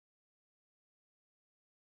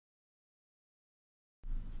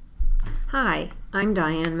Hi, I'm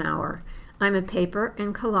Diane Maurer. I'm a paper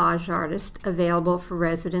and collage artist available for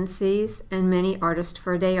residencies and many Artist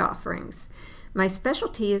for a Day offerings. My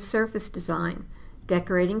specialty is surface design,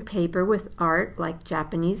 decorating paper with art like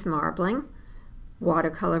Japanese marbling,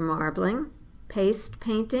 watercolor marbling, paste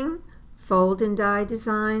painting, fold and die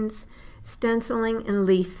designs, stenciling, and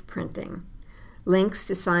leaf printing. Links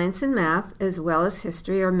to science and math, as well as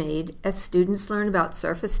history, are made as students learn about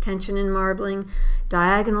surface tension in marbling,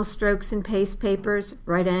 diagonal strokes in paste papers,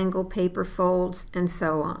 right-angle paper folds, and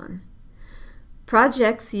so on.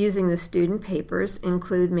 Projects using the student papers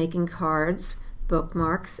include making cards,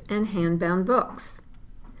 bookmarks, and hand-bound books.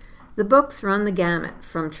 The books run the gamut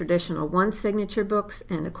from traditional one-signature books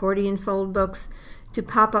and accordion fold books to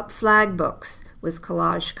pop-up flag books with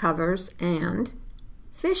collage covers and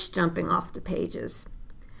fish jumping off the pages.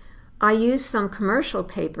 I use some commercial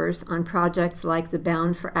papers on projects like the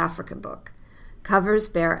Bound for Africa book. Covers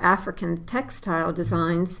bear African textile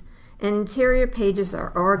designs, and interior pages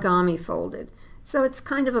are origami folded, so it's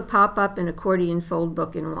kind of a pop-up and accordion fold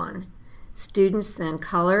book in one. Students then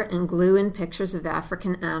color and glue in pictures of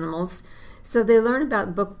African animals, so they learn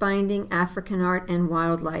about bookbinding, African art, and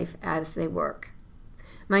wildlife as they work.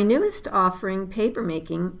 My newest offering,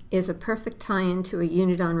 papermaking, is a perfect tie-in to a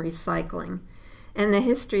unit on recycling, and the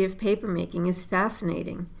history of papermaking is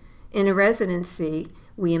fascinating. In a residency,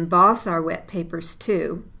 we emboss our wet papers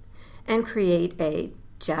too, and create a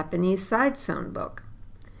Japanese side-sewn book.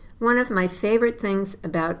 One of my favorite things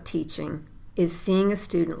about teaching is seeing a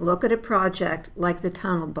student look at a project like the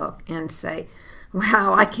tunnel book and say,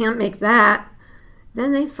 "Wow, I can't make that."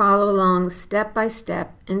 Then they follow along step by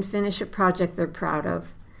step and finish a project they're proud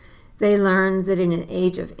of. They learn that in an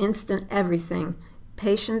age of instant everything,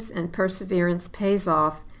 patience and perseverance pays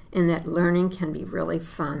off, and that learning can be really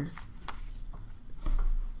fun.